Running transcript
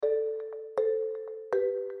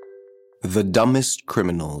The Dumbest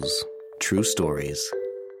Criminals. True Stories.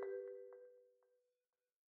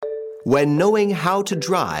 When knowing how to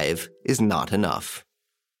drive is not enough.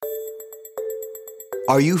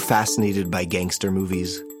 Are you fascinated by gangster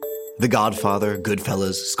movies? The Godfather,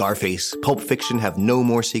 Goodfellas, Scarface, Pulp Fiction have no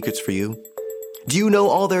more secrets for you? Do you know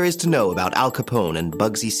all there is to know about Al Capone and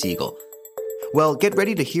Bugsy Siegel? Well, get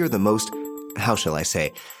ready to hear the most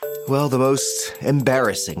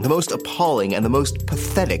embarrassing, the most appalling, and the most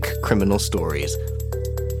pathetic criminal stories.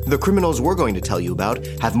 The criminals we're going to tell you about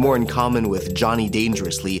have more in common with Johnny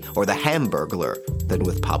Dangerously or the Hamburglar than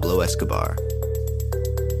with Pablo Escobar.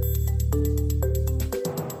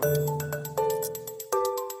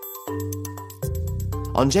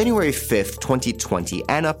 On January 5th, 2020,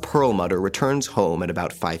 Anna Perlmutter returns home at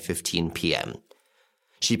about 5:15 p.m.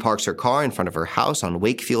 She parks her car in front of her house on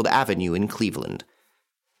Wakefield Avenue in Cleveland.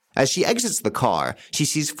 As she exits the car, she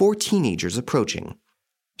sees 4 teenagers approaching.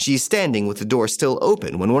 She's standing with the door still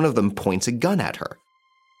open when one of them points a gun at her.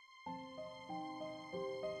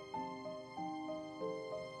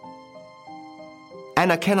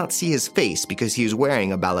 Anna cannot see his face because he is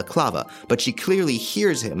wearing a balaclava, but she clearly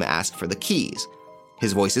hears him ask for the keys.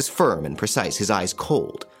 His voice is firm and precise, his eyes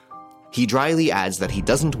cold. He dryly adds that he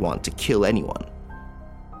doesn't want to kill anyone.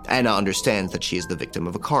 Anna understands that she is the victim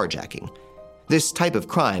of a carjacking. This type of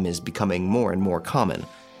crime is becoming more and more common.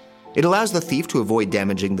 It allows the thief to avoid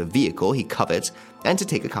damaging the vehicle he covets and to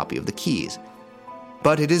take a copy of the keys.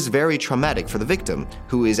 But it is very traumatic for the victim,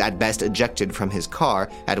 who is at best ejected from his car,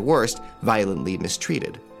 at worst, violently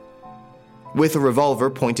mistreated. With a revolver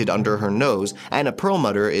pointed under her nose, Anna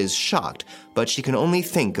Perlmutter is shocked, but she can only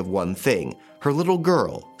think of one thing: her little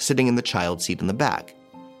girl sitting in the child seat in the back.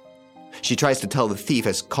 She tries to tell the thief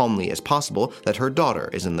as calmly as possible that her daughter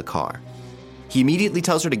is in the car. He immediately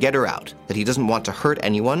tells her to get her out, that he doesn't want to hurt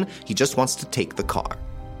anyone, he just wants to take the car.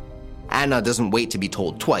 Anna doesn't wait to be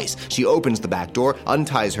told twice. She opens the back door,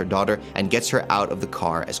 unties her daughter, and gets her out of the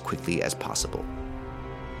car as quickly as possible.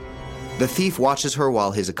 The thief watches her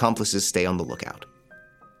while his accomplices stay on the lookout.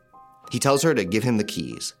 He tells her to give him the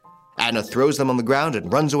keys. Anna throws them on the ground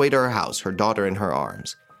and runs away to her house, her daughter in her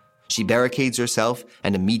arms. She barricades herself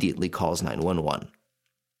and immediately calls 911.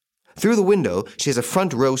 Through the window, she has a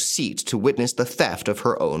front row seat to witness the theft of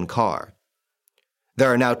her own car. There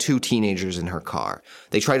are now 2 teenagers in her car.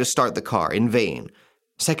 They try to start the car in vain.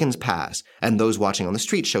 Seconds pass, and those watching on the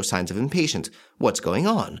street show signs of impatience. What's going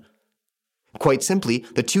on? Quite simply,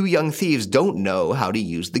 the 2 young thieves don't know how to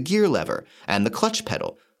use the gear lever and the clutch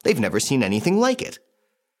pedal. They've never seen anything like it.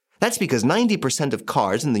 That's because 90% of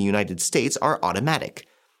cars in the United States are automatic.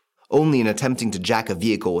 Only in attempting to jack a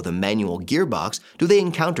vehicle with a manual gearbox do they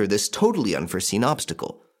encounter this totally unforeseen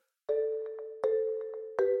obstacle.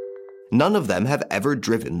 None of them have ever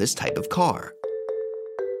driven this type of car.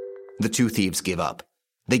 The 2 thieves give up.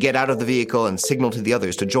 They get out of the vehicle and signal to the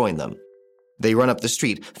others to join them. They run up the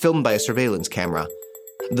street, filmed by a surveillance camera.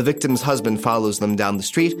 The victim's husband follows them down the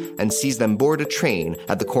street and sees them board a train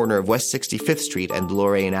at the corner of West 65th Street and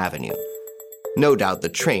Lorraine Avenue. No doubt the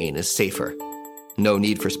train is safer. No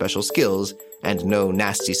need for special skills, and no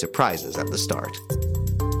nasty surprises at the start.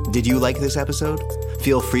 Did you like this episode?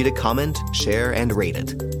 Feel free to comment, share, and rate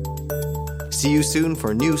it. See you soon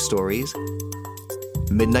for new stories.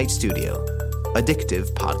 Midnight Studio,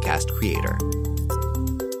 Addictive podcast creator.